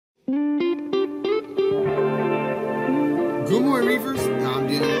Good morning, Reefers. I'm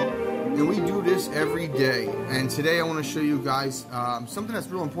Daniel, and we do this every day. And today I want to show you guys something that's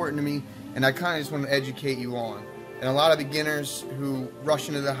real important to me, and I kind of just want to educate you on. And a lot of beginners who rush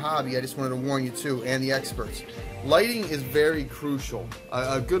into the hobby, I just wanted to warn you too, and the experts. Lighting is very crucial.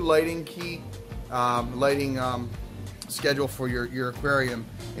 A good lighting key, lighting schedule for your aquarium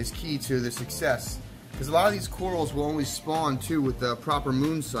is key to the success. Because a lot of these corals will only spawn too with the proper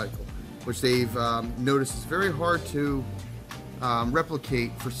moon cycle, which they've noticed is very hard to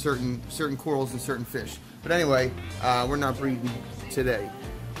replicate for certain corals and certain fish. But anyway, we're not breeding today.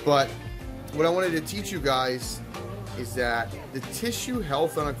 But what I wanted to teach you guys is that the tissue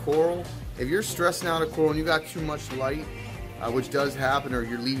health on a coral, if you're stressing out a coral and you got too much light, which does happen, or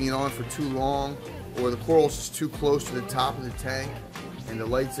you're leaving it on for too long, or the coral's just too close to the top of the tank, and the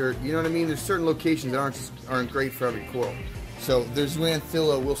lights are, you know what I mean? There's certain locations that aren't great for every coral. So their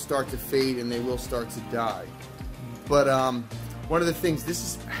Zooxanthellae will start to fade and they will start to die. But one of the things, this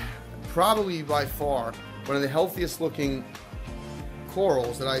is probably by far one of the healthiest looking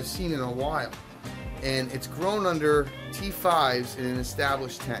corals that I've seen in a while. And it's grown under T5s in an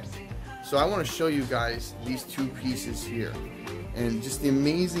established tank. So I want to show you guys these two pieces here and just the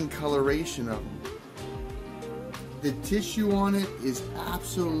amazing coloration of them. The tissue on it is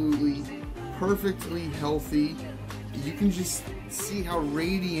absolutely perfectly healthy. You can just see how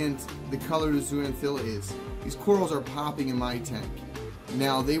radiant the color of the Zooxanthellae is. These corals are popping in my tank.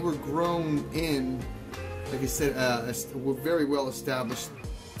 Now, they were grown in, like I said, a very well established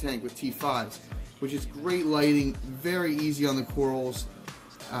tank with T5s, which is great lighting, very easy on the corals,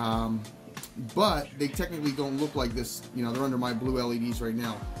 but they technically don't look like this. You know, they're under my blue LEDs right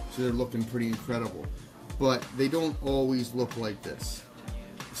now, so they're looking pretty incredible. But they don't always look like this.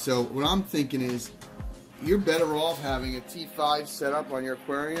 So what I'm thinking is, you're better off having a T5 set up on your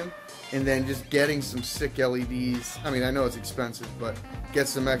aquarium and then just getting some sick LEDs. I mean, I know it's expensive, but get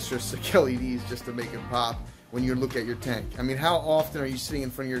some extra sick LEDs just to make it pop when you look at your tank. I mean, how often are you sitting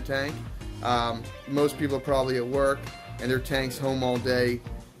in front of your tank? Most people are probably at work and their tank's home all day,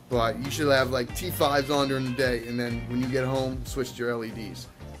 but you should have like T5s on during the day, and then when you get home, switch to your LEDs.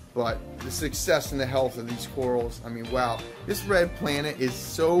 But the success and the health of these corals, I mean, wow. This red planet is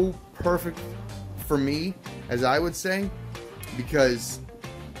so perfect for me, as I would say, because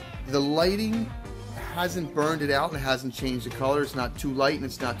the lighting hasn't burned it out and it hasn't changed the color. It's not too light and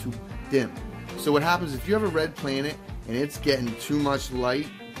it's not too dim. So what happens if you have a red planet and it's getting too much light,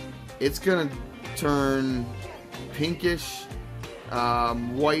 it's gonna turn pinkish,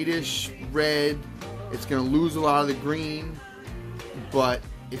 whitish, red. It's gonna lose a lot of the green. But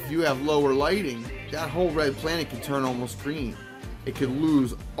if you have lower lighting, that whole red planet could turn almost green. It could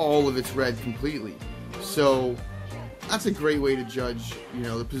lose all of its red completely. So that's a great way to judge, you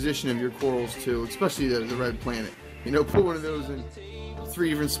know, the position of your corals too, especially the red planet. You know, put one of those in 3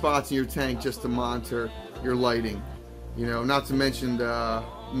 different spots in your tank just to monitor your lighting. You know, not to mention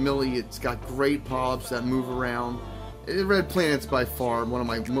Millie, it's got great polyps that move around. The red planet's by far one of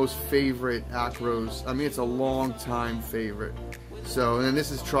my most favorite acros. I mean, it's a long time favorite. So, and then this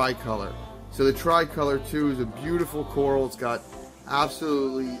is tricolor. So the tricolor too is a beautiful coral. It's got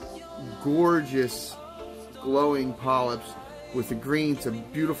absolutely gorgeous glowing polyps with a green to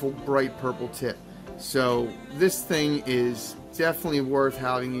beautiful bright purple tip. So this thing is definitely worth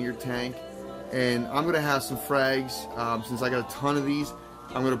having in your tank. And I'm going to have some frags, since I got a ton of these.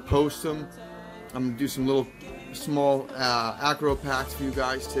 I'm going to post them. I'm going to do some little small acro packs for you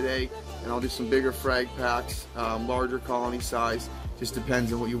guys today, and I'll do some bigger frag packs, larger colony size. Just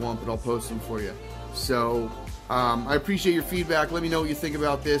depends on what you want, but I'll post them for you. So I appreciate your feedback. Let me know what you think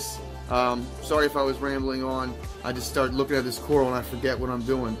about this. Sorry if I was rambling on. I just start looking at this coral and I forget what I'm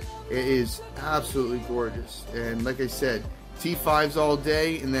doing. It is absolutely gorgeous, and like I said, T5s all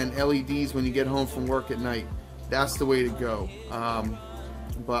day and then LEDs when you get home from work at night. That's the way to go.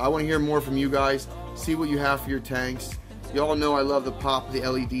 But I want to hear more from you guys. See what you have for your tanks. You all know I love the pop of the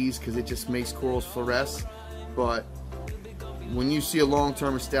LEDs because it just makes corals fluoresce. But when you see a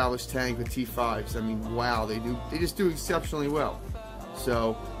long-term established tank with T5s, I mean, wow, they just do exceptionally well.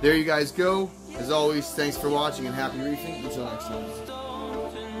 So there you guys go. As always, thanks for watching and happy reefing. Until next time.